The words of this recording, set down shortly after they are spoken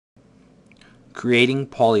Creating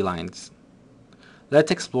polylines. Let's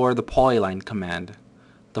explore the Polyline command.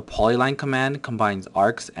 The Polyline command combines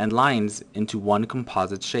arcs and lines into one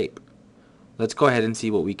composite shape. Let's go ahead and see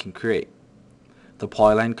what we can create. The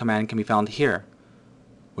Polyline command can be found here,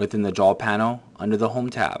 within the Draw panel under the Home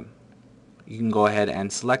tab. You can go ahead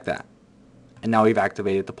and select that. And now we've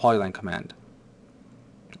activated the Polyline command.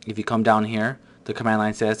 If you come down here, the command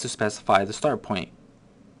line says to specify the start point.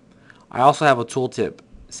 I also have a tooltip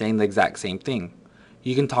saying the exact same thing.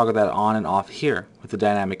 You can toggle that on and off here with the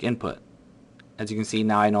dynamic input. As you can see,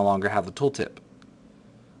 now I no longer have the tooltip.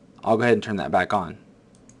 I'll go ahead and turn that back on.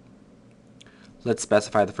 Let's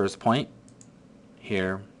specify the first point,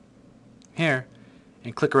 here, here,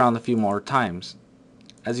 and click around a few more times.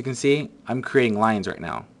 As you can see, I'm creating lines right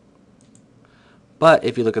now. But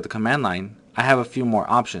if you look at the command line, I have a few more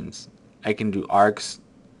options. I can do arcs,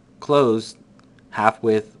 close, half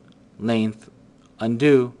width, length,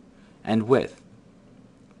 undo, and width.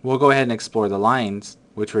 We'll go ahead and explore the lines,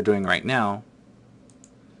 which we're doing right now,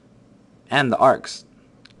 and the arcs.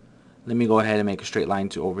 Let me go ahead and make a straight line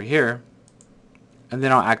to over here, and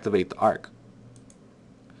then I'll activate the arc.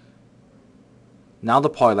 Now the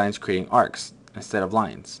polyline is creating arcs instead of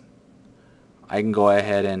lines. I can go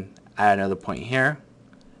ahead and add another point here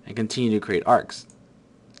and continue to create arcs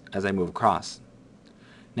as I move across.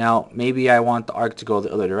 Now maybe I want the arc to go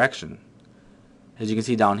the other direction. As you can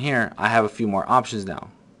see down here, I have a few more options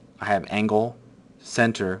now. I have angle,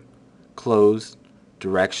 center, close,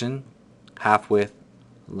 direction, half width,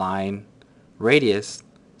 line, radius,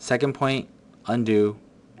 second point, undo,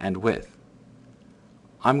 and width.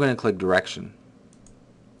 I'm going to click direction.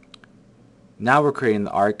 Now we're creating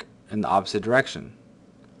the arc in the opposite direction.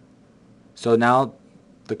 So now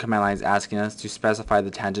the command line is asking us to specify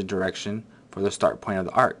the tangent direction for the start point of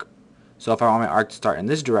the arc. So if I want my arc to start in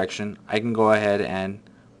this direction, I can go ahead and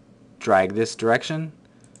drag this direction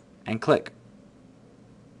and click.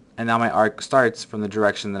 And now my arc starts from the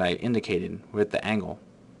direction that I indicated with the angle.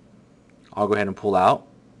 I'll go ahead and pull out.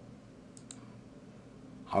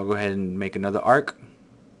 I'll go ahead and make another arc.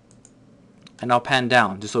 And I'll pan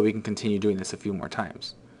down just so we can continue doing this a few more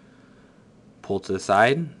times. Pull to the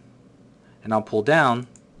side. And I'll pull down.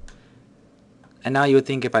 And now you would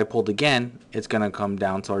think if I pulled again, it's going to come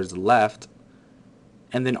down towards the left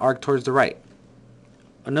and then arc towards the right.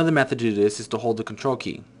 Another method to do this is to hold the control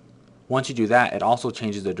key. Once you do that, it also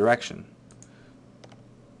changes the direction.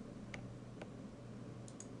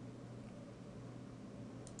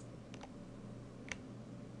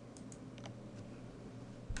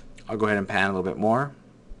 I'll go ahead and pan a little bit more.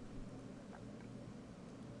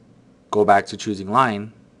 Go back to choosing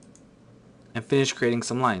line and finish creating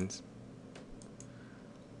some lines.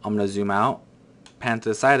 I'm going to zoom out, pan to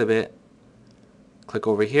the side of it, click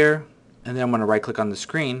over here, and then I'm going to right click on the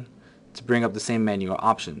screen to bring up the same menu of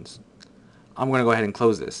options. I'm going to go ahead and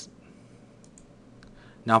close this.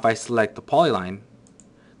 Now if I select the polyline,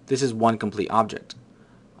 this is one complete object.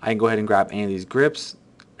 I can go ahead and grab any of these grips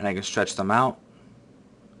and I can stretch them out.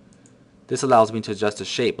 This allows me to adjust the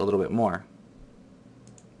shape a little bit more.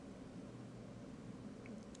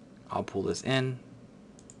 I'll pull this in.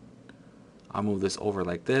 I'll move this over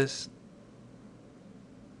like this.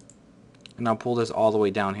 And I'll pull this all the way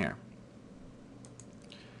down here.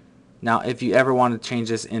 Now if you ever want to change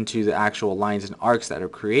this into the actual lines and arcs that are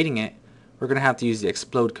creating it, we're going to have to use the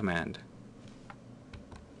explode command.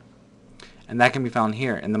 And that can be found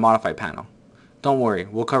here in the modify panel. Don't worry,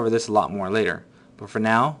 we'll cover this a lot more later. But for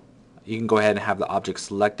now, you can go ahead and have the object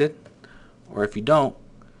selected. Or if you don't,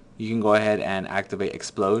 you can go ahead and activate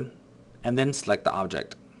explode and then select the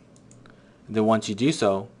object. And then once you do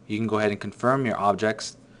so, you can go ahead and confirm your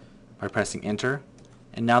objects by pressing enter.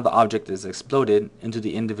 And now the object is exploded into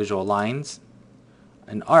the individual lines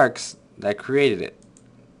and arcs that created it.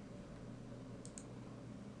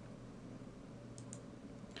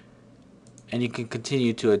 And you can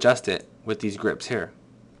continue to adjust it with these grips here.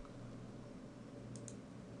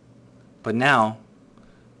 But now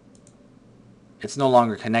it's no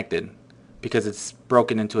longer connected because it's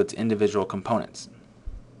broken into its individual components.